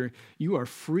treasure, you are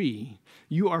free.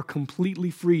 You are completely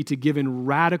free to give in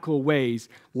radical ways,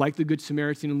 like the Good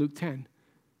Samaritan in Luke 10.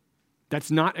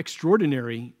 That's not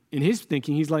extraordinary. In his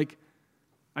thinking, he's like,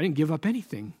 I didn't give up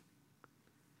anything.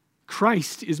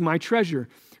 Christ is my treasure.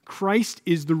 Christ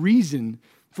is the reason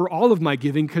for all of my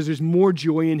giving because there's more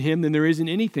joy in him than there is in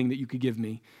anything that you could give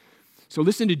me. So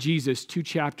listen to Jesus 2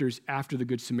 chapters after the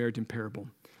Good Samaritan parable.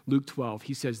 Luke 12,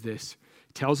 he says this,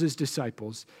 tells his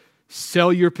disciples,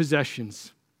 sell your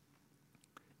possessions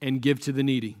and give to the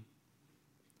needy.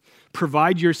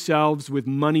 Provide yourselves with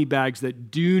money bags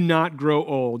that do not grow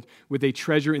old, with a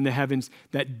treasure in the heavens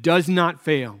that does not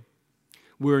fail,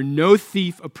 where no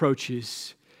thief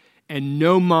approaches and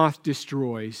no moth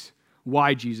destroys.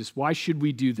 Why, Jesus? Why should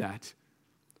we do that?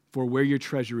 For where your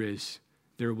treasure is,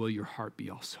 there will your heart be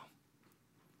also.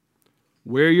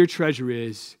 Where your treasure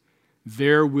is,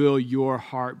 there will your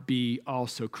heart be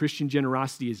also. Christian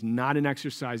generosity is not an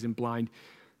exercise in blind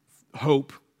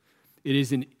hope. It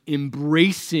is an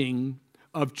embracing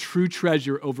of true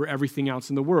treasure over everything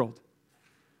else in the world.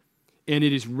 And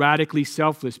it is radically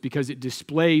selfless because it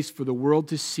displays for the world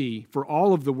to see, for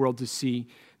all of the world to see,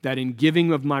 that in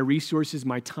giving of my resources,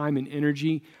 my time and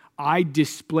energy, I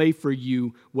display for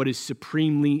you what is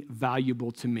supremely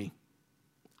valuable to me.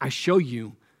 I show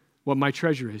you what my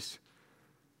treasure is.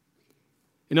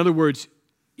 In other words,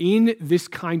 in this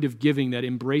kind of giving that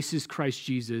embraces Christ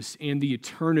Jesus and the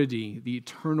eternity, the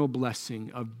eternal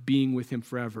blessing of being with him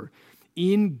forever,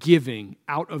 in giving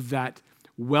out of that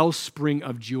wellspring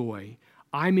of joy,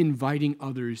 I'm inviting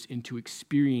others into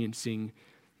experiencing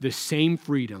the same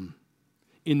freedom,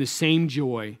 in the same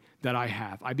joy that I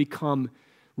have. I become,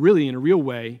 really in a real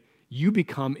way, you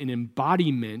become an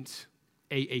embodiment,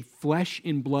 a flesh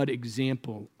and blood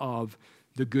example of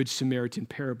the Good Samaritan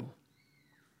parable.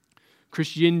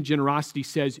 Christian generosity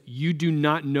says, you do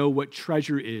not know what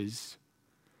treasure is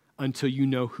until you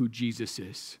know who Jesus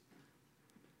is.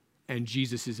 And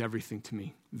Jesus is everything to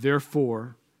me.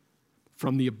 Therefore,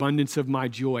 from the abundance of my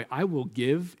joy, I will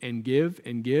give and give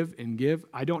and give and give.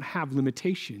 I don't have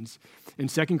limitations. In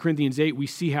 2 Corinthians 8, we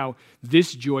see how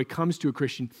this joy comes to a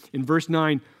Christian. In verse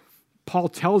 9, Paul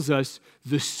tells us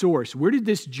the source. Where did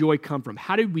this joy come from?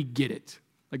 How did we get it?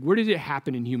 Like, where did it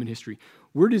happen in human history?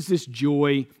 Where does this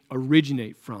joy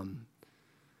originate from?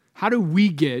 How do we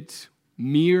get,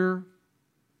 mere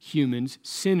humans,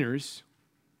 sinners,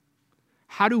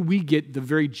 how do we get the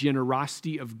very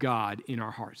generosity of God in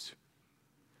our hearts?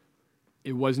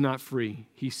 It was not free.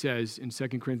 He says in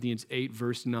 2 Corinthians 8,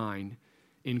 verse 9,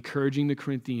 encouraging the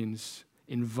Corinthians,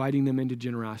 inviting them into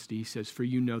generosity, he says, for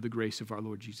you know the grace of our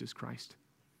Lord Jesus Christ,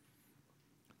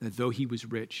 that though he was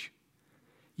rich,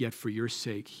 yet for your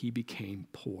sake he became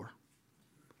poor,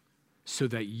 so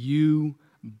that you,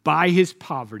 by his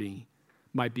poverty,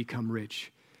 might become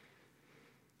rich.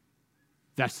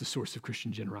 That's the source of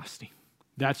Christian generosity.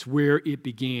 That's where it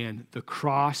began, the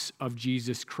cross of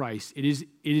Jesus Christ. It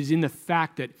is in the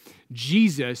fact that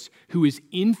Jesus, who is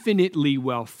infinitely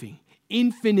wealthy,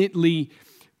 infinitely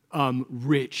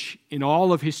rich in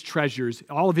all of his treasures,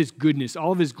 all of his goodness,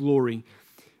 all of his glory,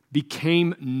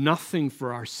 became nothing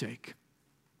for our sake,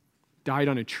 died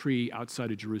on a tree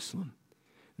outside of Jerusalem.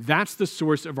 That's the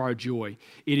source of our joy.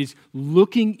 It is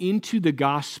looking into the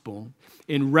gospel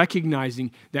and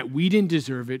recognizing that we didn't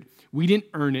deserve it, we didn't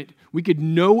earn it, we could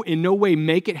in no way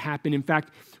make it happen. In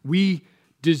fact, we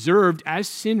deserved, as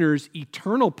sinners,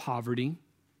 eternal poverty,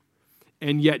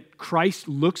 and yet Christ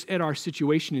looks at our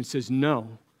situation and says,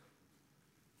 no,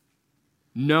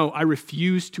 I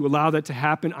refuse to allow that to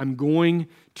happen. I'm going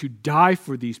to die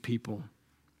for these people.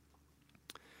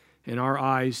 And our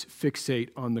eyes fixate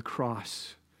on the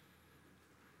cross.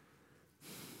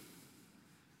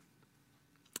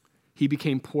 He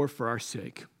became poor for our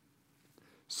sake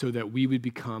so that we would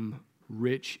become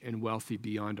rich and wealthy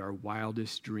beyond our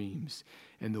wildest dreams.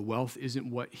 And the wealth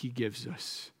isn't what he gives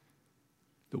us.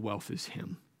 The wealth is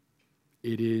him.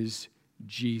 It is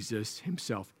Jesus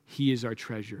himself. He is our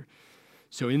treasure.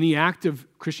 So in the act of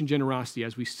Christian generosity,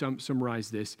 as we summarize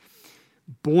this,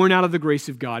 born out of the grace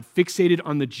of God, fixated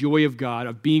on the joy of God,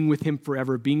 of being with him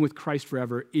forever, being with Christ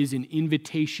forever, is an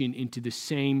invitation into the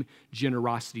same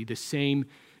generosity, the same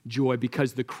joy,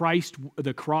 because the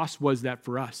cross was that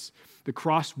for us. The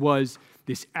cross was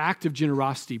this act of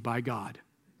generosity by God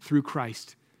through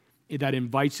Christ that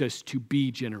invites us to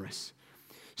be generous.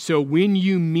 So when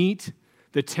you meet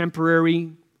the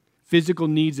temporary physical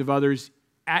needs of others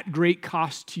at great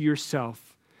cost to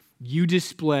yourself, you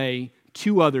display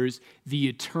to others the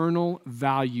eternal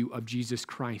value of Jesus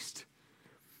Christ.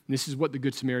 And this is what the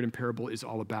Good Samaritan parable is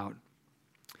all about.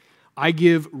 I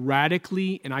give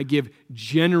radically and I give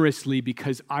generously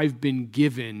because I've been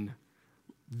given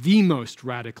the most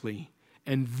radically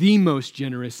and the most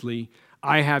generously.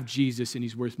 I have Jesus, and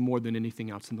he's worth more than anything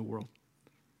else in the world.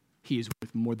 He is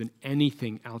worth more than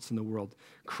anything else in the world.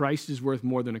 Christ is worth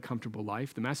more than a comfortable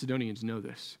life. The Macedonians know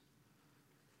this.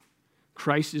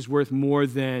 Christ is worth more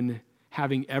than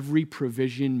having every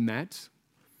provision met.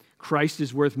 Christ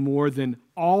is worth more than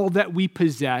all that we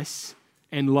possess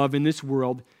and love in this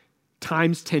world,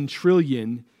 times 10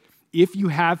 trillion. If you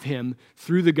have him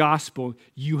through the gospel,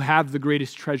 you have the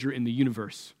greatest treasure in the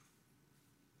universe.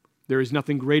 There is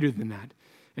nothing greater than that.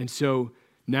 And so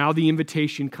now the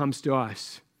invitation comes to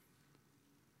us.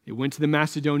 It went to the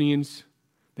Macedonians.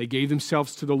 They gave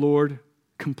themselves to the Lord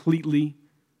completely.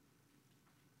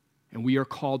 And we are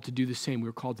called to do the same.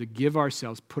 We're called to give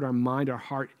ourselves, put our mind, our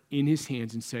heart in his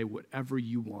hands and say, whatever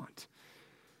you want,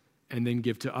 and then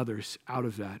give to others out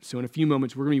of that. So in a few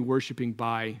moments, we're going to be worshiping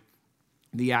by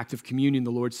the act of communion,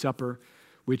 the Lord's Supper,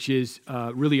 which is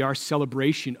really our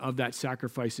celebration of that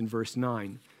sacrifice in verse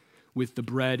 9 with the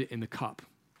bread and the cup.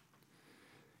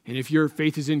 And if your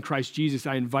faith is in Christ Jesus,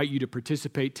 I invite you to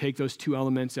participate, take those two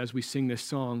elements as we sing this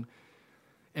song,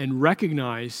 and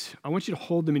recognize, I want you to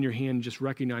hold them in your hand and just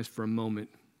recognize for a moment.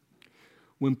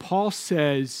 When Paul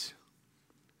says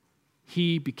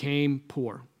he became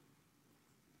poor,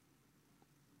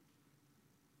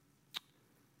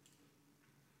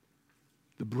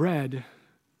 the bread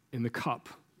and the cup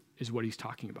is what he's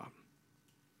talking about.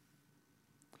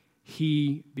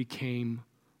 He became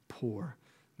poor.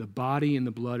 The body and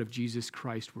the blood of Jesus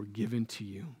Christ were given to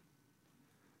you,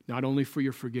 not only for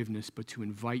your forgiveness, but to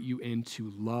invite you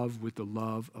into love with the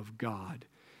love of God.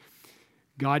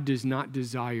 God does not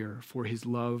desire for his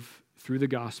love through the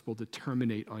gospel to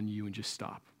terminate on you and just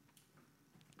stop.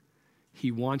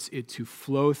 He wants it to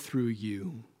flow through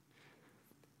you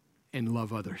and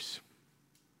love others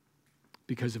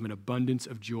because of an abundance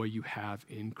of joy you have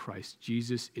in Christ.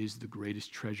 Jesus is the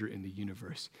greatest treasure in the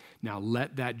universe. Now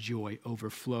let that joy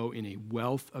overflow in a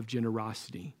wealth of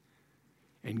generosity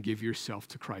and give yourself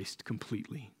to Christ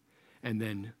completely, and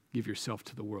then give yourself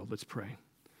to the world. Let's pray.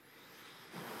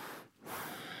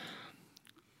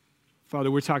 Father,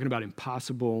 we're talking about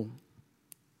impossible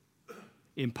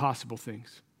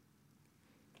things.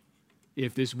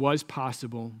 If this was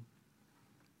possible,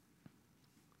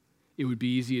 it would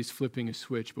be easy as flipping a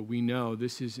switch, but we know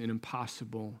this is an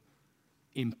impossible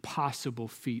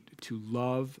feat to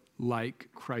love like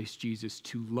Christ Jesus,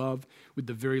 to love with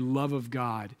the very love of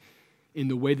God in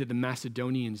the way that the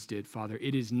Macedonians did, Father.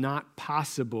 It is not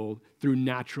possible through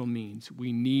natural means.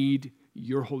 We need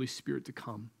your Holy Spirit to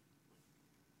come.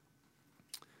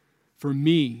 For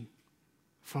me,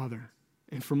 Father,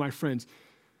 and for my friends,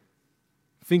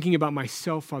 thinking about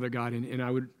myself, Father God, and I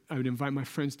would invite my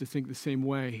friends to think the same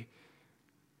way.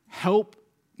 Help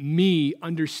me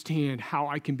understand how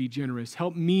I can be generous.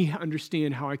 Help me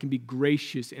understand how I can be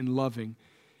gracious and loving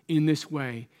in this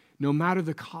way, no matter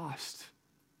the cost.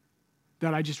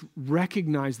 That I just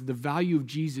recognize that the value of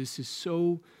Jesus is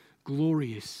so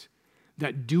glorious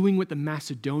that doing what the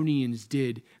Macedonians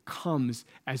did comes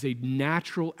as a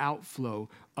natural outflow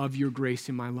of your grace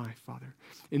in my life, Father.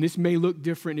 And this may look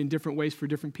different in different ways for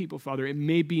different people, Father. It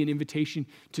may be an invitation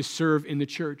to serve in the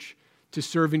church, to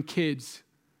serve in kids,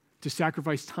 to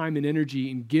sacrifice time and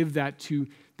energy and give that to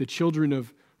the children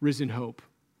of Risen Hope.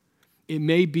 It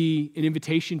may be an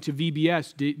invitation to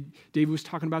VBS. David was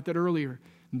talking about that earlier.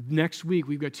 Next week,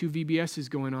 we've got 2 VBSs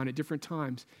going on at different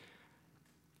times.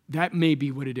 That may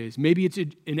be what it is. Maybe it's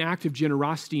an act of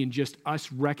generosity and just us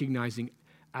recognizing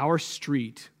our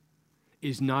street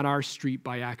is not our street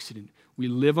by accident. We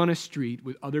live on a street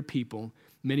with other people.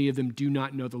 Many of them do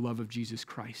not know the love of Jesus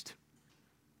Christ.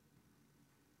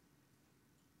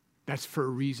 That's for a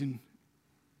reason.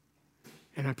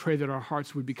 And I pray that our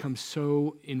hearts would become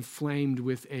so inflamed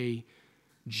with a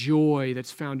joy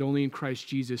that's found only in Christ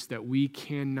Jesus that we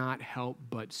cannot help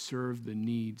but serve the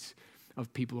needs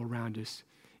of people around us,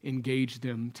 engage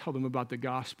them, tell them about the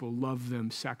gospel, love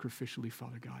them sacrificially,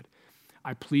 Father God.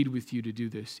 I plead with you to do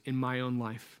this in my own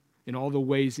life, in all the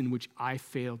ways in which I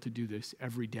fail to do this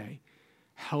every day.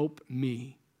 Help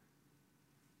me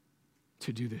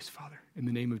to do this, Father. In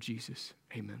the name of Jesus,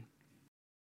 amen.